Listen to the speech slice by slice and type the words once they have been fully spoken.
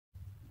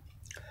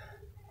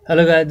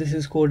Hello guys, this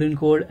is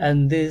CodeNCode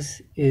and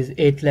this is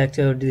 8th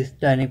lecture of this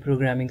dynamic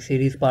programming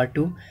series part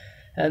 2,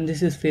 and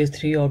this is phase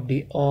 3 of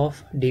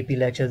DP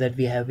lecture that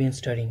we have been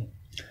studying.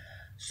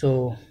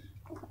 So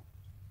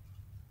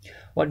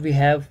what we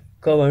have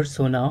covered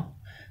till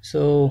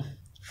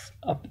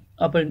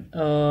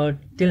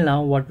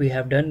now what we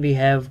have done, we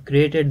have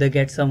created the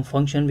getSum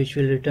function which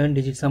will return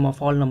digit sum of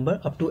all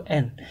number up to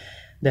n.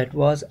 That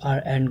was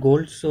our end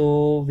goal,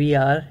 so we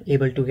are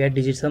able to get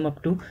digit sum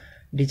up to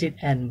digit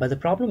n, but the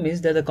problem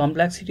is that the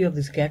complexity of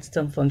this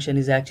getSum function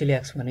is actually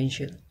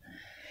exponential.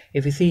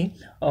 If you see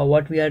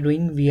what we are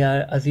doing, we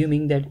are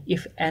assuming that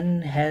if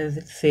n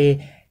has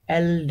say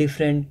l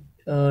different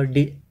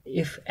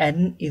if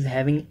n is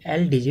having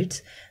l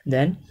digits,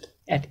 then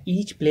at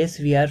each place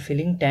we are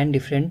filling 10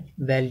 different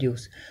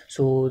values,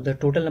 so the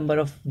total number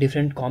of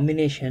different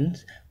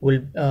combinations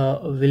will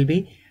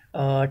be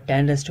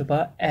 10 raised to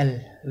power l,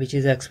 which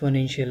is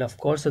exponential, of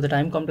course. So the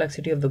time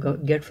complexity of the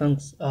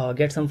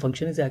getSum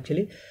function is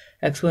actually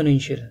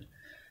exponential.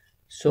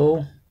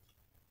 So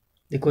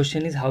the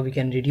question is how we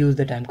can reduce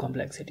the time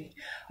complexity.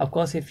 Of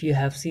course, if you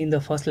have seen the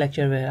first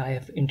lecture where I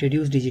have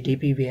introduced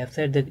DP, we have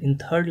said that in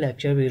third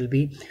lecture we'll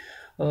be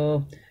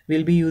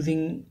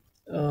using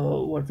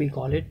what we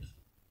call it,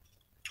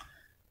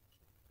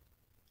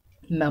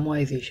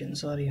 memoization.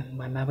 Sorry,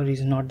 my memory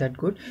is not that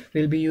good.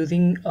 We'll be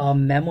using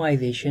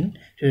memoization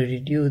to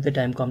reduce the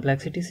time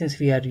complexity since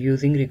we are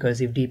using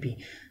recursive DP.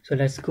 So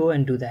let's go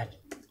and do that.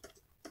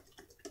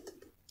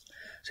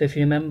 So if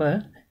you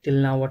remember till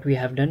now what we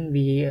have done,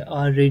 we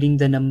are reading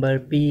the number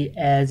p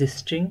as a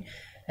string,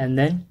 and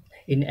then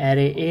in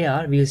array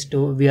AR we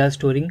are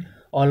storing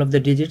all of the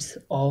digits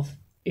of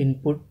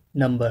input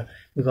number,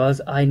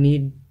 because I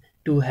need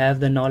to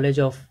have the knowledge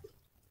of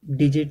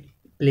digit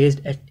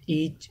placed at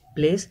each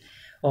place,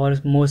 or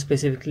more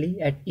specifically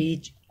at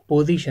each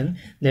position.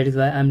 That is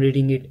why I'm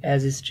reading it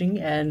as a string,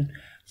 and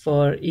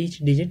for each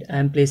digit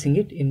I'm placing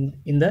it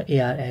in the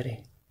AR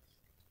array.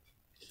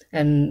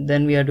 And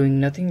then we are doing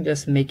nothing,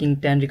 just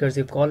making 10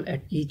 recursive call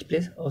at each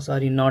place. Oh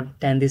sorry,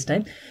 not 10 this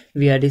time.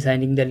 We are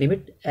deciding the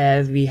limit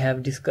as we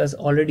have discussed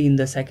already in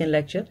the second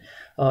lecture,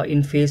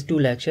 in phase 2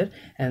 lecture,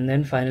 and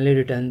then finally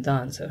return the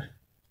answer.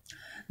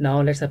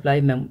 Now let's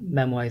apply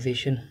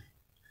memoization.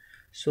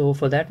 So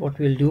for that what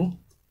we'll do,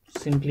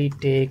 simply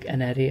take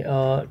an array.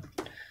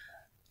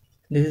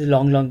 This is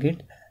long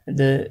int.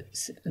 The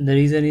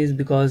reason is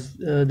because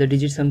the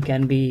digit sum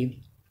can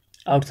be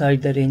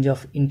outside the range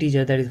of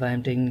integer, that is why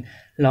I'm taking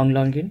long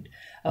int.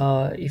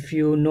 If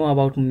you know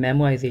about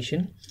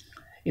memoization,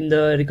 in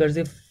the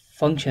recursive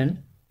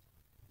function,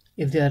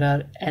 if there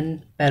are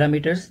n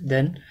parameters,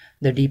 then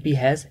the DP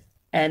has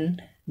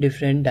n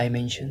different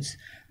dimensions.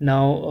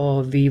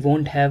 Now we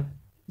won't have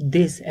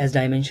this as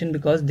dimension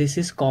because this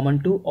is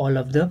common to all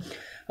of the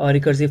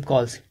recursive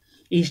calls.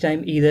 Each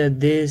time either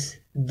this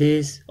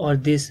or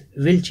this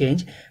will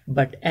change,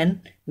 but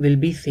n will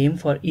be same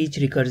for each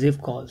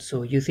recursive call.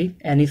 So you see,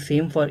 n is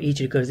same for each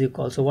recursive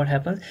call. So what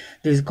happens,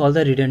 this is called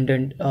the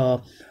redundant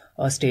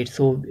state,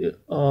 so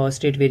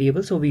state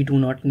variable. So we do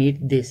not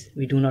need this,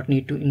 we do not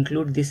need to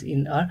include this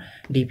in our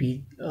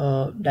DP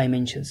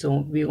dimension.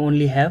 So we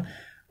only have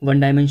one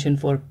dimension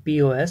for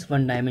POS,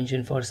 one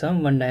dimension for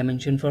sum, one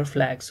dimension for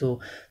flag. So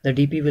the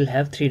DP will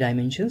have 3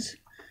 dimensions.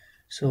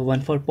 So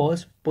one for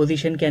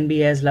position can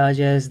be as large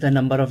as the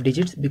number of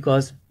digits,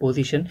 because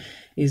position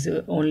is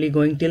only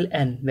going till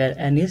n, where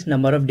n is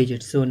number of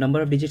digits. So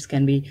number of digits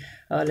can be,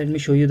 let me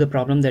show you the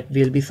problem that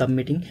we'll be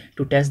submitting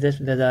to test this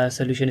whether our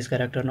solution is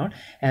correct or not.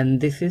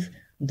 And this is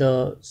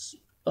the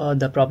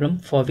problem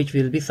for which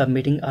we'll be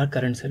submitting our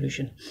current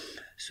solution.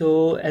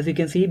 So as you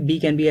can see, b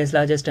can be as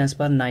large as 10 to the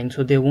power 9,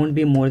 so there won't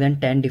be more than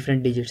 10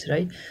 different digits,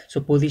 right? So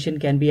position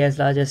can be as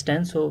large as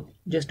 10, so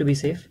just to be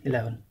safe,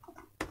 11.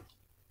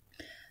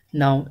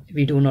 Now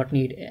we do not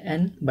need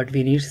n, but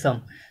we need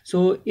sum.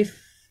 So if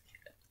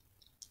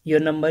your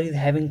number is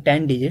having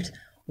 10 digits,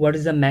 what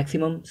is the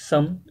maximum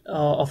sum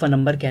of a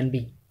number can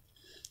be?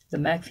 The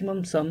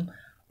maximum sum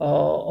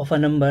of a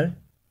number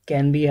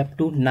can be up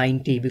to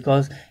 90,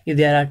 because if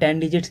there are 10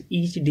 digits,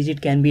 each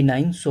digit can be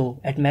 9, so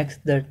at max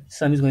the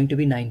sum is going to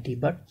be 90,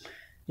 but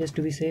just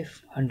to be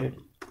safe, 100.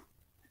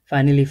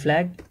 Finally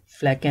flag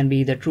can be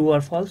either true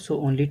or false, so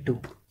only 2.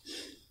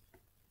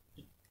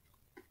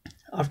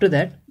 After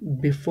that,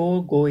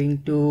 before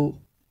going to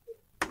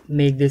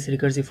make this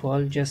recursive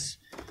call, just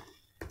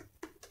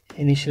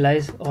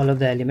initialize all of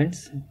the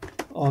elements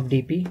of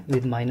DP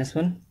with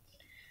 -1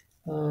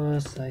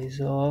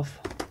 size of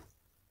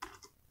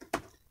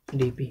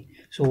DP.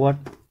 So what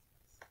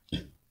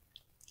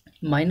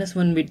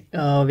 -1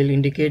 will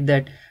indicate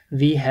that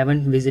we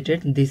haven't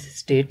visited this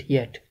state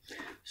yet.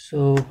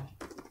 So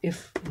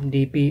if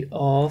DP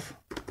of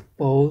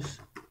pose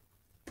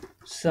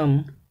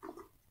sum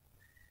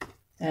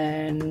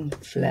and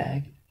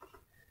flag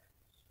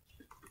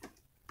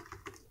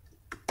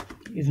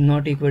is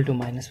not equal to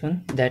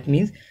 -1, that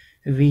means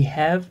we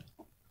have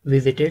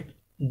visited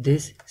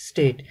this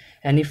state.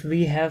 And if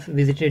we have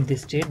visited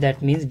this state,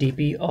 that means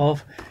DP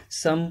of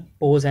sum,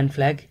 pose and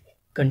flag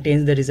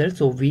contains the result.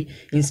 So we,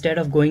 instead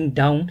of going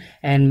down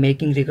and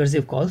making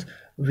recursive calls,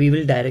 we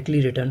will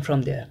directly return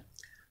from there.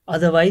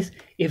 Otherwise,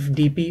 if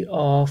dp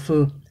of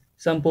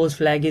some pose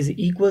flag is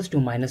equals to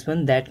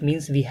 -1, that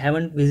means we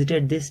haven't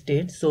visited this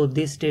state, so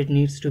this state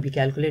needs to be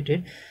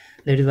calculated.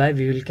 That is why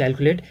we will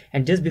calculate,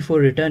 and just before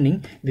returning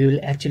we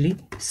will actually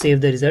save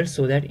the result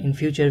so that in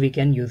future we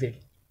can use it.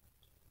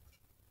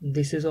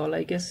 This is all,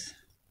 I guess.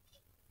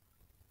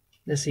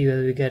 Let's see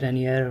whether we get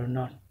any error or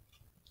not.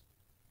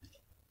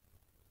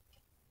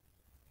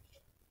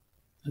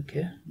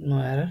 Okay, no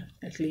error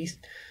at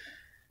least.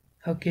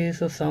 Okay,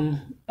 so sum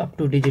up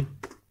to digit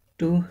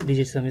 2,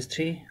 digit sum is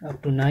 3,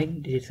 up to 9,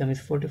 digit sum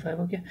is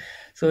 45. Okay,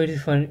 so it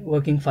is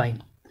working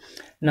fine.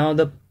 Now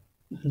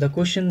the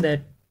question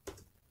that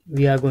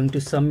we are going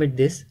to submit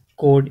this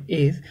code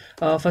is,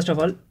 first of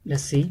all,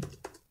 let's see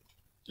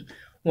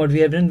what we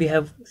have done. We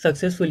have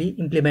successfully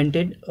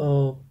implemented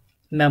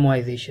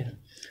memoization.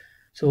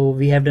 So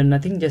we have done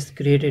nothing, just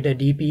created a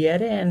dp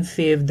array and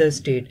save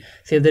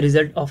the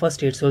result of a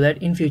state so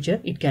that in future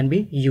it can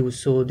be used.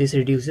 So this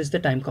reduces the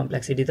time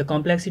complexity. The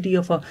complexity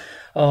of a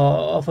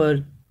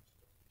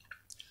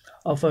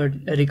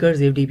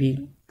recursive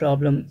dp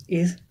problem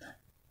is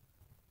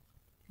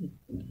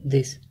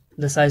this,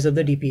 the size of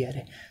the dp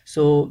array.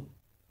 So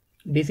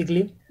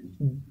basically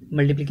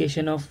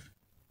multiplication of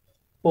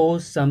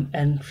pose, sum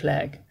and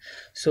flag.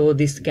 So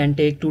this can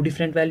take two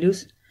different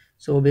values.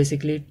 So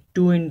basically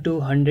 2 into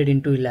 100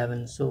 into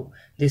 11. So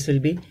this will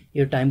be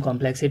your time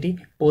complexity,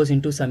 pose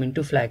into sum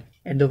into flag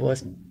at the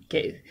worst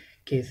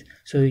case.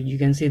 So you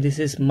can see this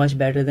is much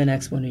better than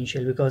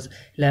exponential, because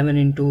 11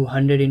 into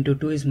 100 into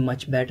 2 is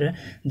much better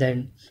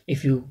than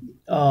if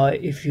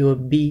your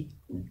b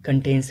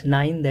contains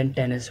 9, then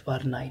 10 is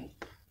power 9.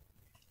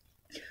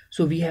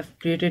 So we have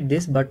created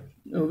this, but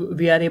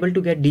we are able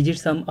to get digit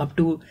sum up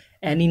to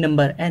any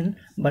number n,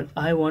 but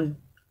I want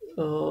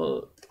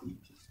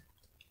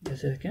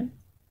just a second,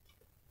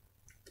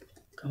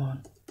 come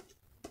on.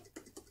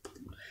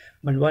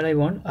 But what I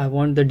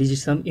want the digit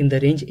sum in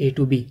the range a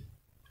to b,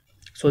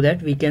 so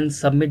that we can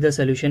submit the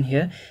solution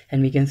here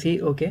and we can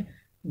see, okay,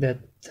 that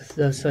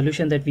the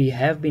solution that we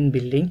have been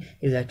building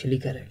is actually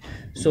correct.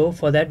 So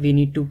for that we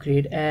need to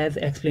create, as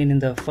explained in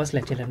the first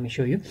lecture, let me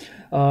show you,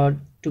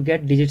 to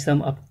get digit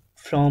sum up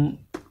from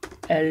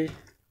L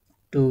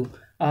to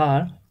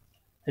R,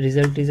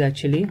 result is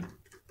actually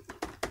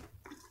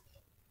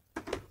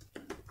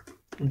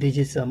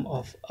digit sum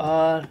of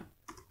R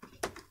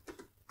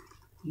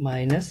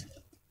minus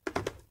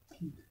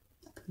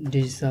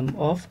digit sum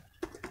of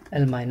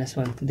L minus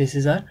 1. This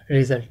is our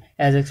result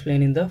as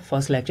explained in the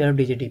first lecture of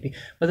DGDP.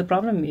 But the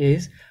problem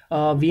is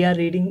we are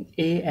reading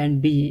A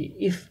and B.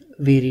 If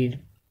we read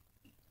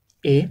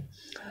A,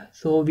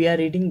 so we are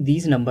reading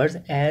these numbers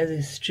as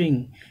a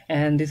string,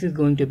 and this is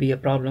going to be a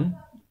problem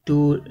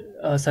to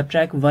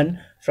subtract 1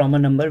 from a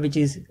number which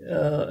is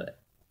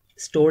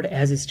stored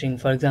as a string.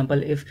 For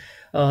example, if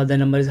the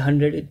number is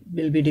 100, it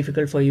will be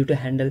difficult for you to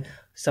handle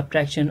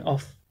subtraction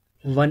of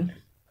 1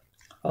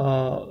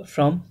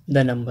 from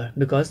the number,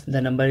 because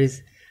the number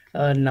is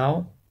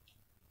now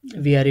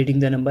we are reading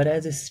the number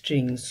as a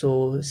string.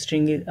 So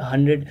string is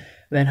 100.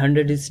 When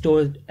 100 is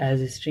stored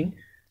as a string,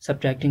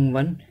 subtracting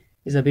 1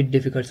 is a bit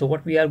difficult. So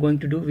what we are going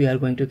to do, we are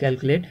going to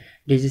calculate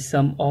digit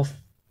sum of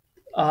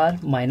R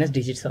minus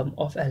digit sum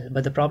of L.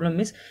 But the problem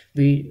is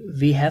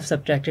we have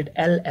subtracted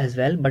L as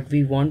well, but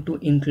we want to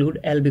include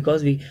L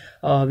because we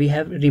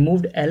have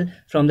removed L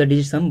from the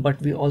digit sum,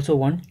 but we also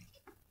want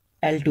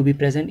L to be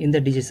present in the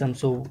digit sum.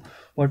 So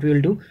what we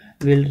will do,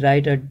 we will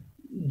write a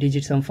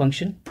digit sum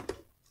function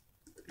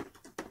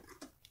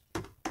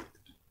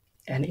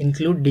and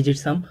include digit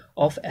sum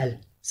of L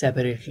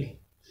separately.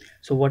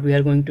 So what we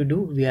are going to do,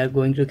 we are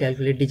going to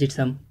calculate digit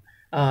sum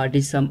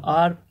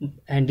R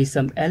and digit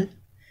sum L.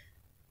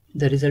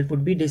 The result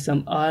would be digit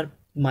sum R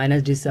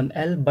minus digit sum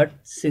L, but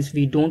since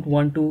we don't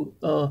want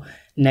to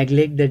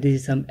neglect the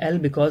digit sum L,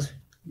 because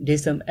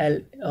digit sum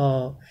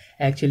L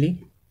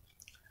actually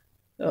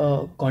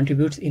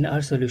contributes in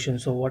our solution.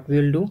 So what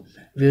we will do,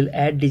 we will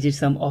add digit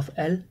sum of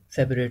L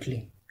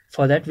separately.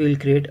 For that we will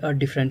create a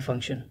different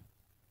function.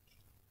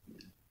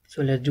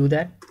 So let's do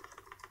that.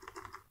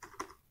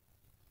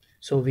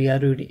 So we are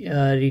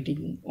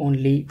reading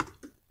only,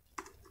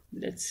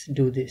 let's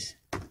do this.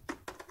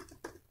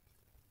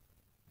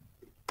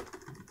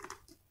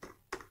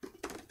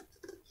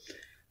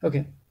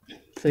 Okay,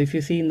 so if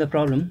you see in the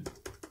problem,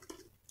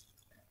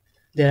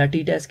 there are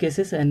t test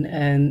cases, and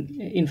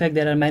in fact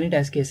there are many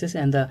test cases,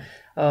 and the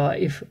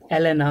if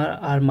L and R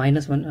are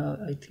minus 1,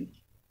 I think,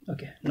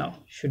 okay, now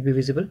should be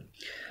visible.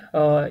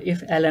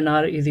 If L and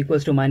R is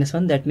equals to minus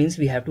 1, that means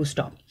we have to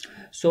stop.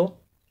 So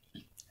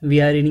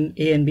we are reading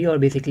A and B, or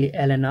basically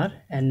L and R,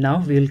 and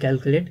now we will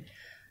calculate,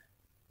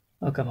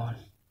 oh come on,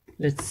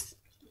 let's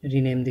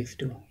rename these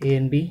two, A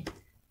and B.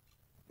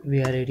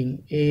 We are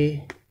reading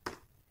A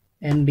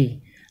and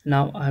B.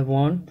 Now I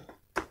want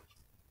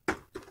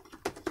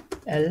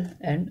L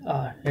and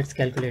R. Let's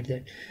calculate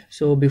that.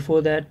 So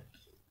before that,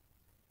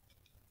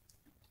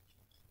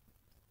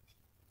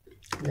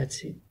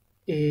 let's see,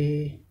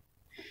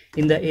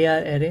 in the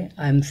AR array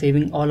I am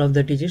saving all of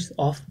the digits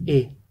of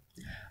A.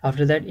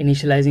 After that,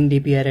 initializing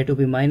dp array to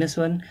be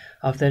 -1.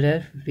 After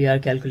that, we are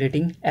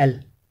calculating L.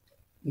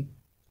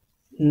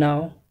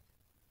 Now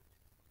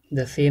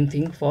the same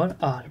thing for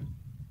R.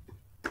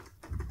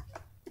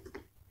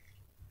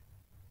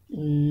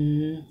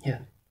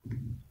 Here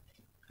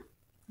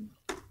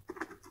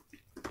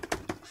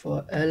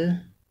for L,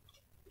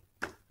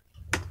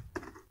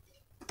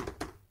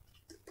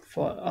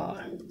 for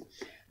R.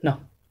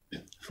 Now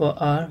for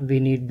R we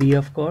need B,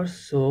 of course,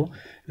 so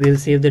we'll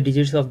save the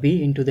digits of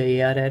B into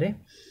the AR array.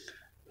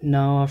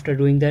 Now after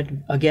doing that,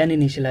 again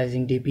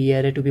initializing dp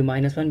array to be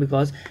 -1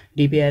 because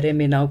dp array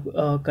may now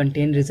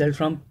contain result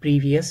from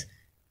previous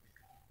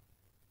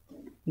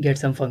get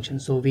some function,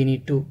 so we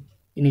need to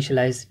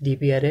initialize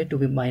dp array to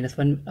be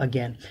 -1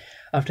 again.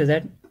 After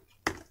that,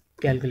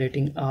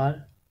 calculating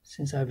R,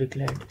 since I've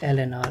declared L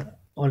and R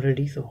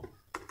already, so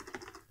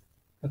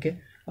okay.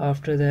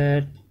 After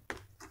that,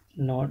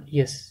 not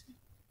yes,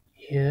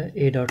 here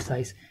A dot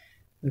size,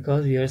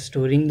 because we are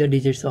storing the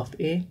digits of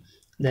A,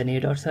 then A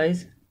dot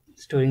size,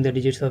 storing the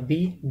digits of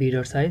B, B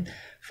dot size.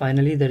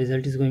 Finally the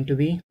result is going to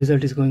be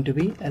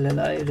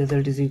LLI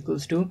result is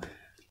equals to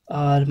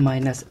R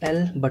minus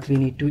L, but we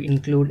need to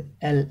include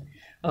L,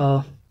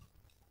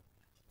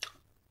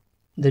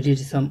 the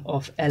digit sum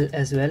of L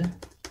as well.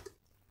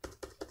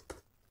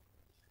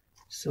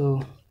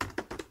 So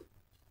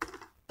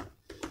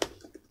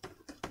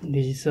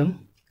digit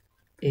sum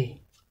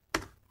A,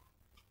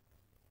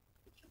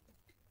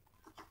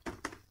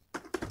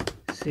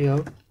 see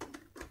out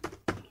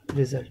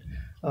result.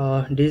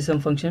 Digit sum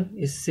function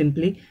is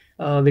simply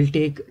will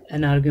take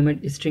an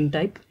argument string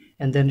type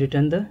and then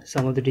return the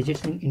sum of the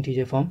digits in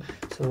integer form.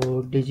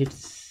 So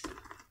digits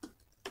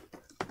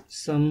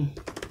sum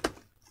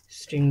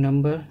string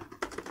number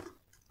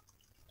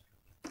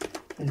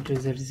and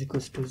result is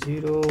equals to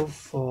 0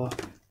 for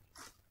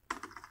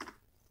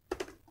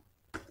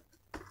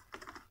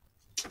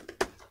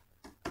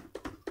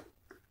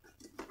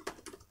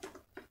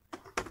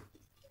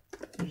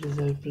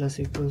result plus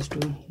equals to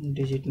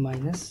digit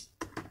minus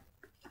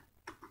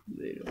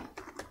 0,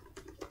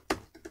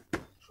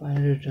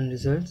 final return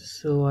results.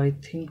 So I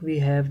think we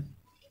have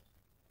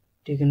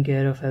taken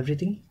care of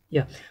everything.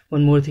 Yeah,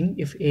 one more thing,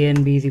 if A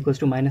and B is equals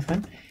to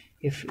 -1,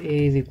 if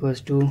A is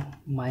equals to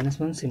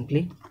 -1,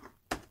 simply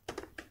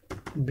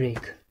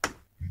break.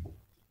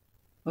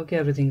 Okay,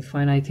 everything's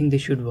fine. I think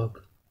this should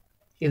work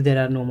if there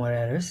are no more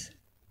errors.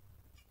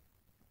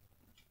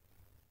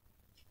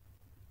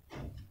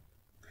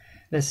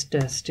 Let's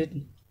test it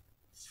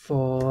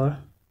for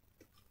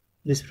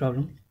this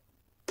problem.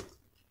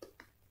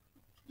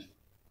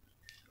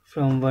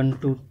 From 1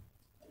 to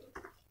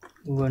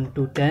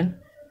 10,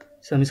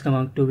 sum is come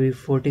out to be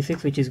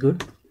 46, which is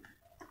good.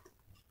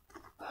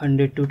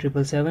 100 to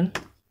 777,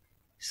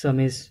 sum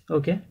is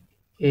okay.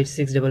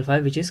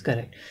 8655, which is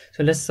correct.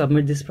 So let's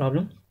submit this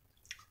problem,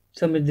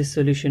 submit this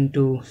solution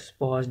to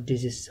SPOS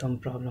digit sum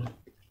problem.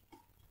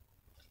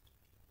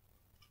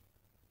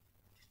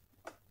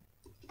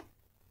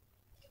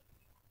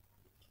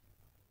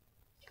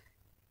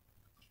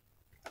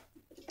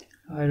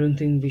 I don't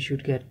think we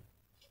should get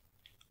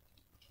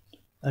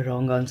a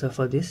wrong answer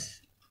for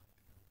this.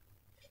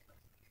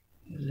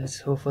 Let's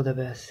hope for the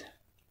best.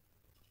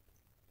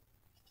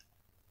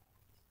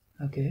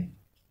 Okay,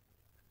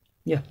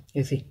 yeah,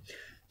 you see.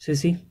 So you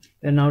see,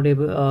 we are now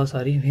able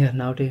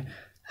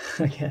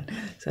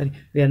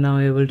we are now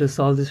able to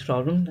solve this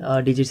problem,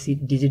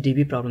 digit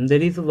db problem.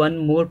 There is one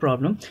more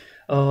problem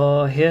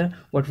here.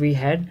 What we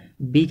had,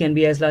 B can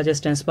be as large as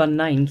 10 to the power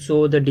 9,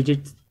 so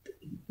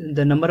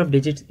the number of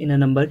digits in a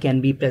number can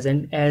be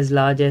present as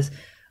large as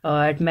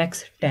at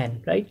max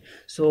 10, right?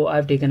 So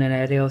I've taken an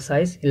array of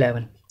size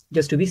 11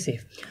 just to be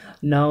safe.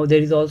 Now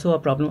there is also a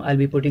problem. I'll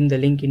be putting the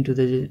link into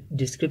the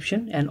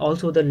description, and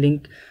also the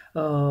link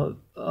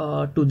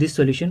to this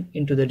solution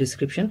into the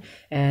description,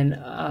 and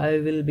I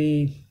will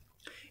be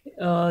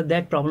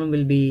that problem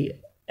will be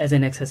as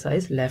an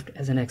exercise, left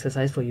as an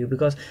exercise for you,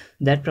 because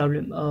that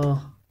problem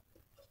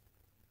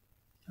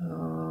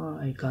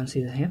I can't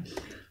see that here.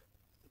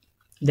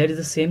 That is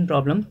the same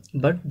problem,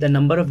 but the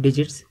number of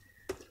digits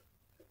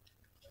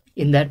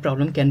in that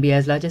problem can be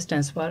as large as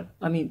 10 to the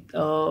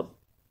power,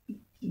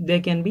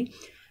 there can be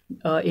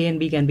A and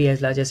B can be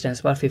as large as 10 to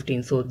the power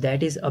 15. So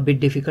that is a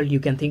bit difficult, you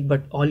can think,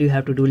 but all you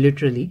have to do,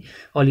 literally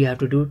all you have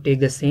to do, take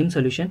the same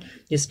solution,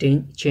 just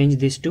change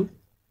this to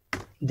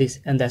this,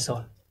 and that's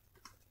all.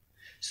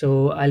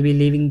 So I'll be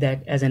leaving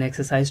that as an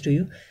exercise to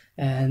you,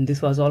 and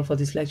this was all for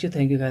this lecture.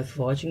 Thank you guys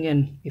for watching,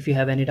 and if you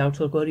have any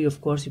doubts or query,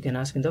 of course you can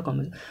ask in the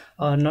comments,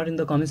 not in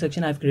the comment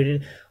section. I've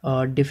created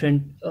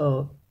different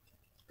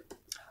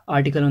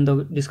article on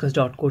the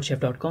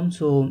discuss.codechef.com,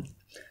 so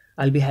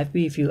I'll be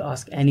happy if you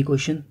ask any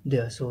question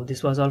there. So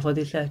this was all for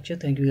this lecture.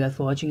 Thank you guys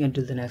for watching.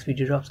 Until the next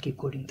video drops, keep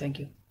coding. Thank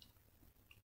you.